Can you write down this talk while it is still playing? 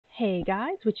Hey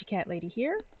guys, WitchyCatLady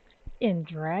here, in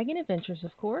Dragon Adventures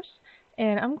of course,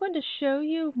 and I'm going to show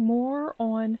you more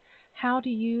on how to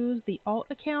use the alt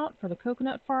account for the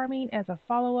coconut farming as a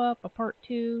follow-up, a part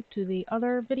 2 to the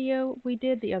other video we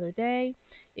did the other day.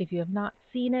 If you have not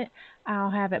seen it, I'll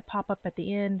have it pop up at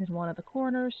the end in one of the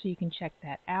corners so you can check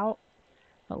that out.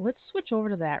 But let's switch over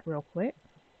to that real quick.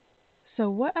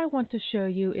 So what I want to show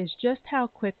you is just how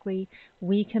quickly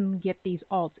we can get these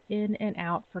alts in and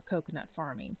out for coconut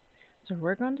farming. So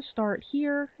we're going to start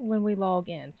here when we log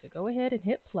in. So go ahead and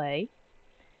hit play,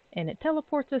 and it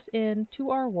teleports us in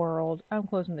to our world. I'm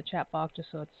closing the chat box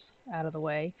just so it's out of the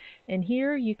way. And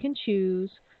here you can choose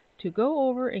to go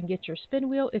over and get your spin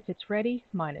wheel if it's ready.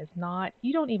 Mine is not.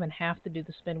 You don't even have to do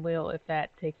the spin wheel if that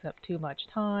takes up too much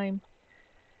time.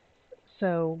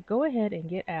 So go ahead and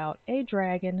get out a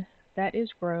dragon that is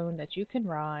grown that you can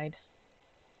ride,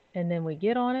 and then we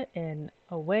get on it and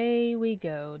away we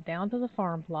go down to the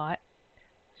farm plot,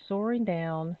 soaring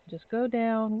down. Just go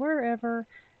down wherever,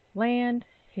 land,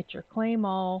 hit your claim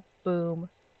all, boom,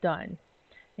 done.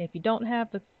 If you don't have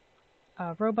the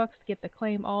Robux to get the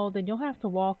claim all, then you'll have to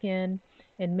walk in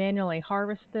and manually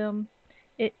harvest them.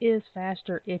 It is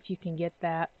faster if you can get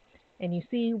that, and you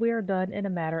see we are done in a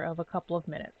matter of a couple of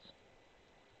minutes.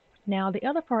 Now the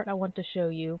other part I want to show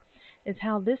you is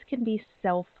how this can be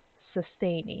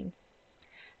self-sustaining.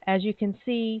 As you can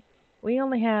see, we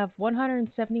only have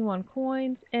 171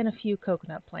 coins and a few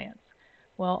coconut plants.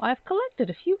 Well, I've collected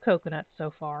a few coconuts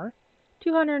so far,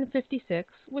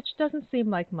 256, which doesn't seem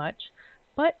like much,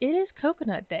 but it is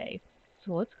coconut day.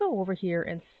 So let's go over here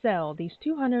and sell these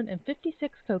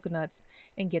 256 coconuts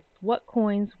and get what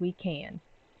coins we can.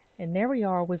 And there we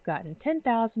are, we've gotten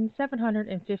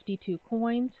 10,752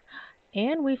 coins,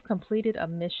 and we've completed a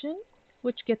mission,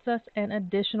 which gets us an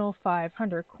additional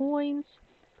 500 coins,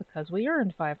 because we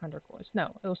earned 500 coins.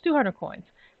 No, it was 200 coins.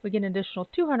 We get an additional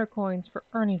 200 coins for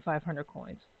earning 500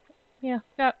 coins. Yeah,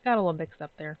 got a little mixed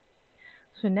up there.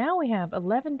 So now we have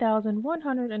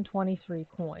 11,123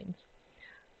 coins.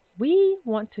 We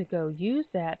want to go use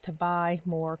that to buy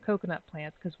more coconut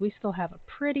plants because we still have a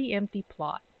pretty empty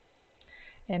plot.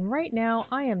 And right now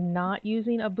I am not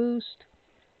using a boost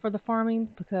for the farming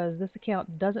because this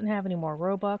account doesn't have any more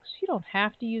Robux. You don't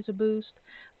have to use a boost,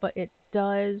 but it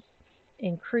does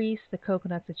increase the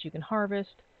coconuts that you can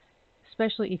harvest,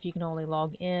 especially if you can only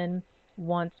log in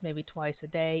once, maybe twice a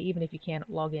day, even if you can't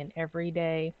log in every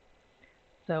day.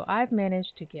 So I've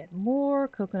managed to get more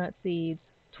coconut seeds,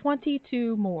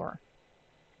 22 more.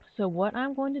 So what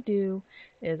I'm going to do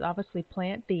is obviously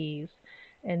plant these,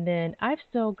 and then I've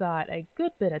still got a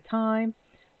good bit of time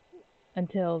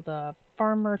until the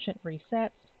farm merchant resets.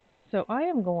 So I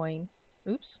am going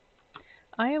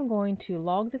to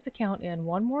log this account in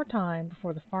one more time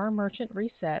before the farm merchant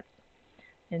resets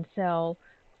and sell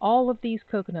all of these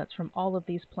coconuts from all of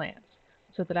these plants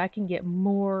so that I can get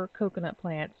more coconut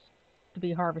plants to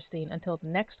be harvesting until the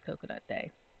next coconut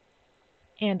day.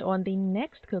 And on the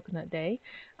next coconut day,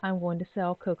 I'm going to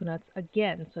sell coconuts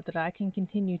again so that I can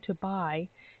continue to buy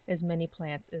as many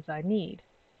plants as I need.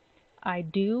 I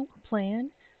do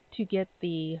plan to get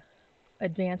the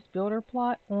advanced builder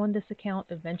plot on this account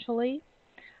eventually.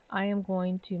 I am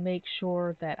going to make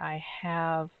sure that I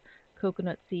have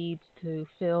coconut seeds to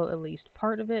fill at least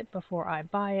part of it before I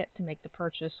buy it to make the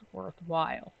purchase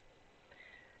worthwhile.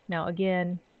 Now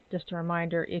again, just a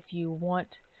reminder, if you want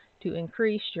to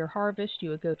increase your harvest,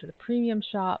 you would go to the premium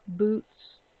shop, boosts,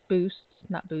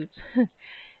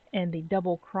 and the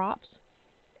double crops.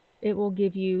 It will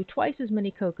give you twice as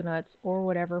many coconuts or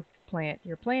whatever plant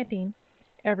you're planting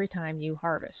every time you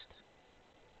harvest.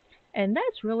 And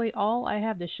that's really all I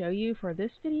have to show you for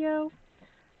this video.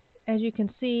 As you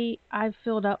can see, I've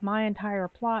filled up my entire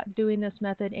plot doing this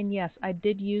method, and yes, I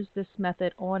did use this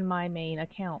method on my main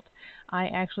account. I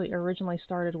actually originally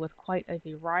started with quite a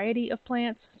variety of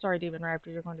plants. Sorry, Demon Raptor,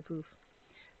 you're going to poof.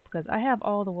 Because I have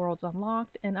all the worlds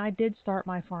unlocked, and I did start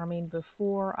my farming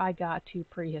before I got to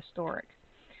prehistoric.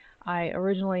 I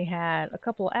originally had a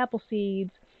couple of apple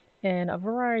seeds and a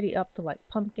variety up to like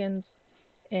pumpkins,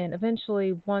 and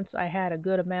eventually once I had a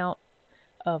good amount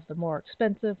of the more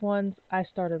expensive ones, I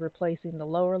started replacing the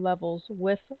lower levels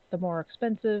with the more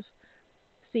expensive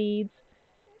seeds.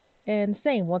 And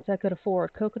same, once I could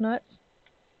afford coconuts,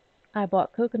 I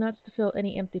bought coconuts to fill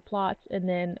any empty plots, and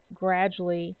then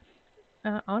gradually,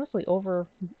 honestly over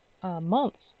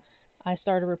months, I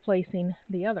started replacing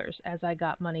the others as I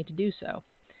got money to do so.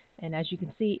 And as you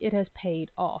can see, it has paid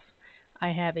off.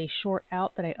 I have a short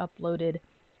out that I uploaded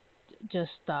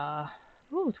just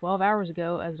 12 hours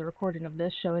ago as the recording of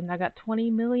this showing I got 20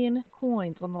 million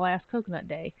coins on the last coconut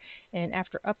day. And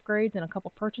after upgrades and a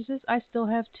couple purchases, I still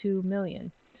have 2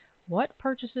 million. What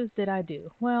purchases did I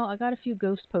do? Well, I got a few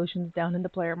ghost potions down in the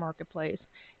player marketplace,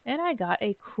 and I got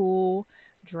a cool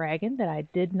dragon that I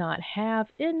did not have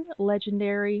in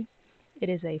legendary. It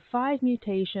is a 5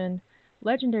 mutation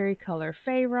legendary color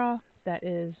Feyre that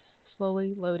is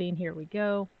slowly loading. Here we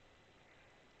go.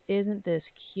 Isn't this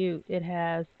cute? It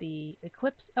has the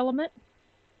eclipse element.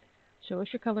 Show us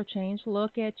your color change.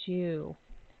 Look at you.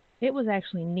 It was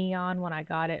actually neon when I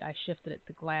got it. I shifted it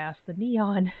to glass. The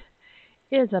neon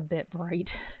is a bit bright.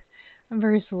 I'm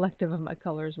very selective of my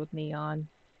colors with neon.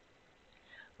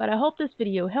 But I hope this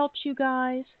video helps you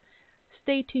guys.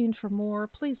 Stay tuned for more.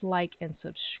 Please like and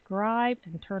subscribe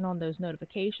and turn on those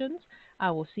notifications.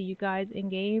 I will see you guys in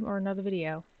game or another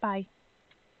video. Bye.